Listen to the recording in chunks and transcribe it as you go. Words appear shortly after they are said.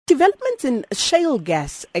developments in shale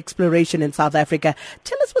gas exploration in South Africa.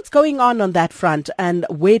 Tell us what's going on that front and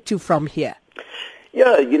where to from here.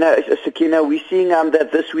 Yeah, Sakina, we're seeing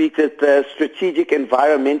that this week that the Strategic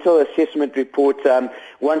Environmental Assessment Report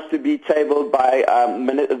wants to be tabled by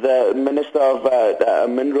the Minister of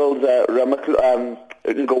Minerals,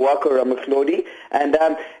 Ngawako Ramatlhodi, and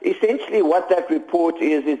essentially what that report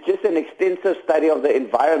is just an extensive study of the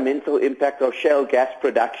environmental impact of shale gas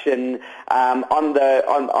production on the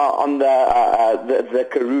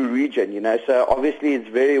Karoo region. So obviously it's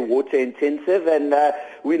very water intensive, and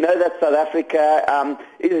we know that South Africa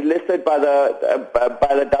is listed by the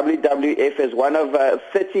WWF as one of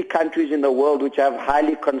 30 countries in the world which have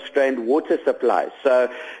highly constrained water supplies. So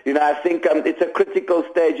I think it's a critical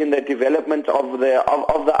stage in the development of the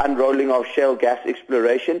unrolling of shale gas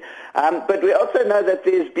exploration. But we also know that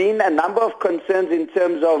there's been a number of concerns in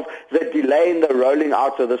terms of the delay in the rolling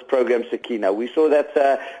out of this program, Sakina. We saw that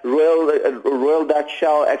Royal Dutch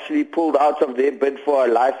Shell actually pulled out of their bid for a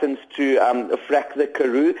license to frack the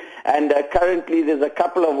Karoo, and currently there's a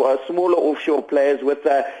couple of smaller offshore players, with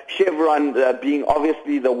Chevron being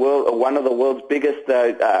obviously one of the world's biggest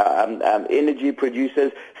energy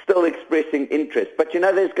producers, still expressing interest. But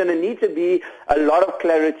there's going to need to be a lot of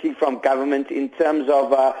clarity from government in terms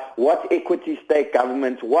of what equity stake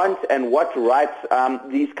governments want and what rights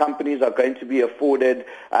these companies are going to be afforded,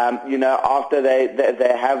 after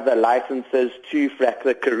they have the licenses to frack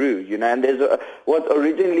the Karoo. And there's was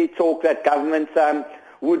originally talk that governments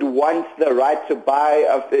would want the right to buy,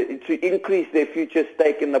 to increase their future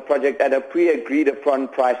stake in the project at a pre-agreed upon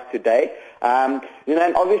price today. And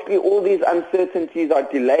obviously all these uncertainties are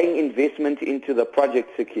delaying investment into the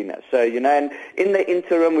project, Sakina. So, and in the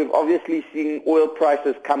interim, we've obviously seen oil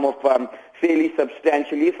prices come off fairly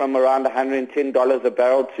substantially from around $110 a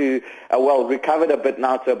barrel to, recovered a bit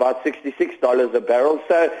now to about $66 a barrel.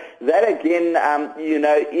 So that again,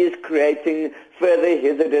 is creating further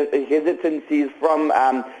hesitancies from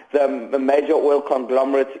the major oil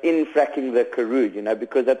conglomerates in fracking the Karoo,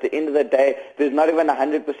 because at the end of the day, there's not even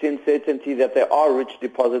 100% certainty that there are rich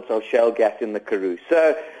deposits of shale gas in the Karoo.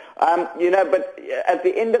 So, but at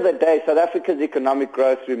the end of the day, South Africa's economic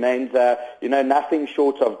growth remains, nothing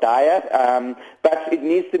short of dire. But it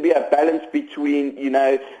needs to be a balance between,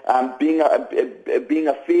 being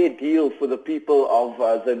a fair deal for the people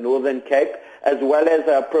of the Northern Cape, as well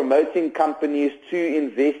as promoting companies to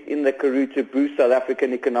invest in the Karoo to boost South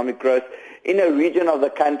African economic growth in a region of the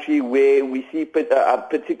country where we see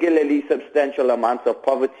particularly substantial amounts of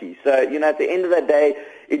poverty. So, at the end of the day,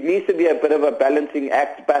 it needs to be a bit of a balancing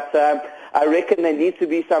act, but I reckon there needs to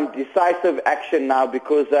be some decisive action now,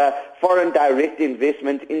 because foreign direct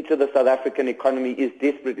investment into the South African economy is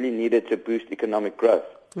desperately needed to boost economic growth.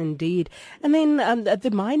 Indeed. And then the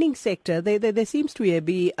mining sector, there seems to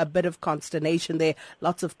be a bit of consternation there.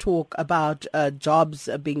 Lots of talk about jobs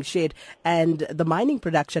being shed, and the mining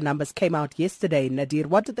production numbers came out yesterday. Nadir,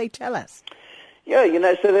 what did they tell us? Yeah,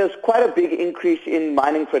 so there's quite a big increase in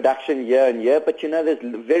mining production year on year, but there's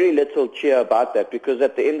very little cheer about that, because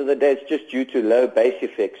at the end of the day, it's just due to low base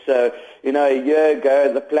effects. So, a year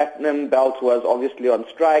ago, the platinum belt was obviously on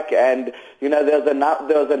strike, and there was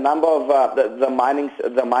a number of the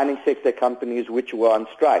mining sector companies which were on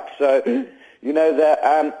strike. So,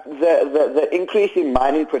 the increase in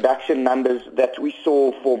mining production numbers that we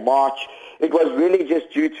saw for March, it was really just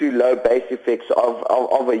due to low base effects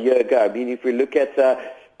of a year ago. I mean, if we look at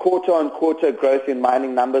quarter-on-quarter growth in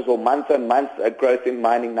mining numbers, or month-on-month growth in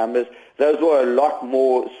mining numbers, those were a lot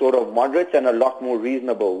more sort of moderate and a lot more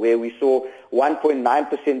reasonable, where we saw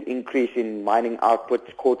 1.9% increase in mining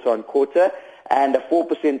output quarter-on-quarter, and a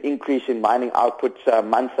 4% increase in mining output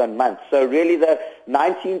month-on-month. So really the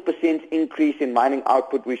 19% increase in mining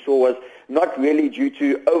output we saw was not really due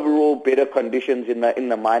to overall better conditions in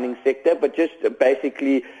the mining sector, but just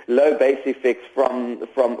basically low base effects from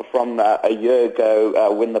a year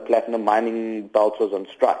ago when the platinum mining belt was on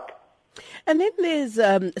strike. And then there's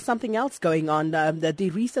something else going on,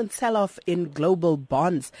 the recent sell-off in global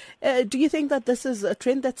bonds. Do you think that this is a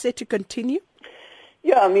trend that's set to continue?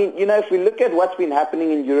 Yeah, I mean, if we look at what's been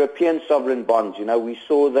happening in European sovereign bonds, we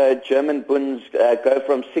saw the German Bunds go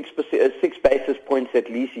from 6 basis points at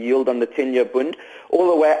least yield on the 10-year Bund, all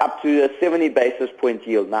the way up to a 70 basis point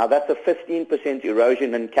yield. Now, that's a 15%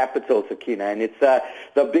 erosion in capital, Sakina, and it's the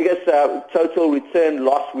biggest total return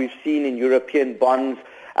loss we've seen in European bonds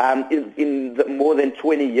in more than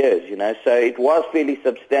 20 years, so it was fairly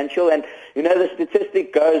substantial. And, the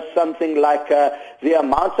statistic goes something like the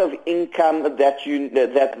amount of income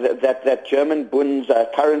that German Bunds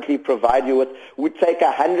currently provide you with would take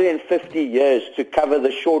 150 years to cover the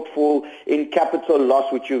shortfall in capital loss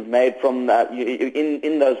which you've made from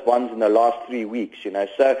in those bonds in the last 3 weeks,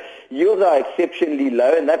 So yields are exceptionally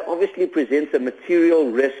low, and that obviously presents a material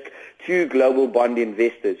risk to global bond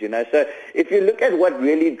investors, So if you look at what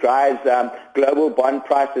really drives global bond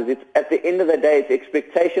prices, it's at the end of the day, it's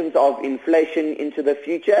expectations of inflation into the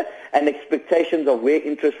future and expectations of where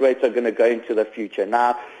interest rates are going to go into the future.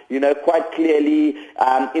 Now, quite clearly,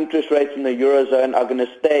 interest rates in the Eurozone are going to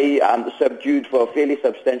stay subdued for a fairly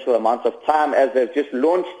substantial amount of time as they've just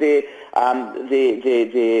launched their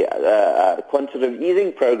quantitative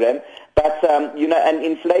easing program. But, and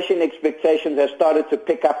inflation expectations have started to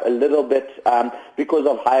pick up a little bit because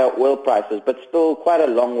of higher oil prices, but still quite a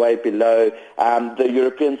long way below the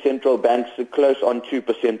European Central Bank's close on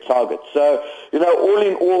 2% target. So, all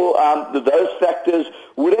in all, those factors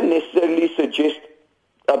wouldn't necessarily suggest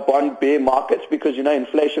bond bear markets because,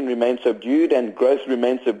 inflation remains subdued and growth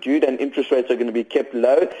remains subdued and interest rates are going to be kept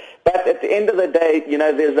low. But at the end of the day,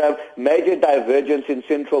 there's a major divergence in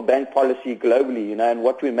central bank policy globally, and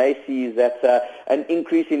what we may see is that an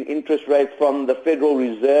increase in interest rates from the Federal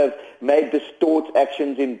Reserve may distort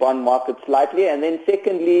actions in bond markets slightly. And then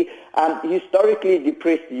secondly, historically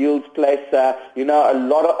depressed yields place, a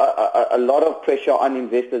lot of pressure on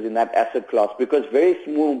investors in that asset class because very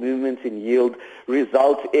small movements in yield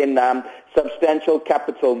result in substantial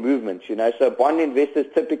capital movements, So bond investors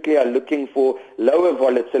typically are looking for lower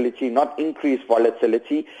volatility, not increased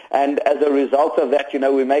volatility. And as a result of that,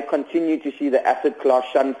 we may continue to see the asset class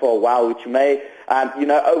shunned for a while, which may,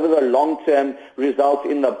 over the long term result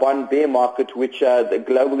in the bond bear market, which the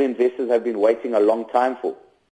global investors have been waiting a long time for.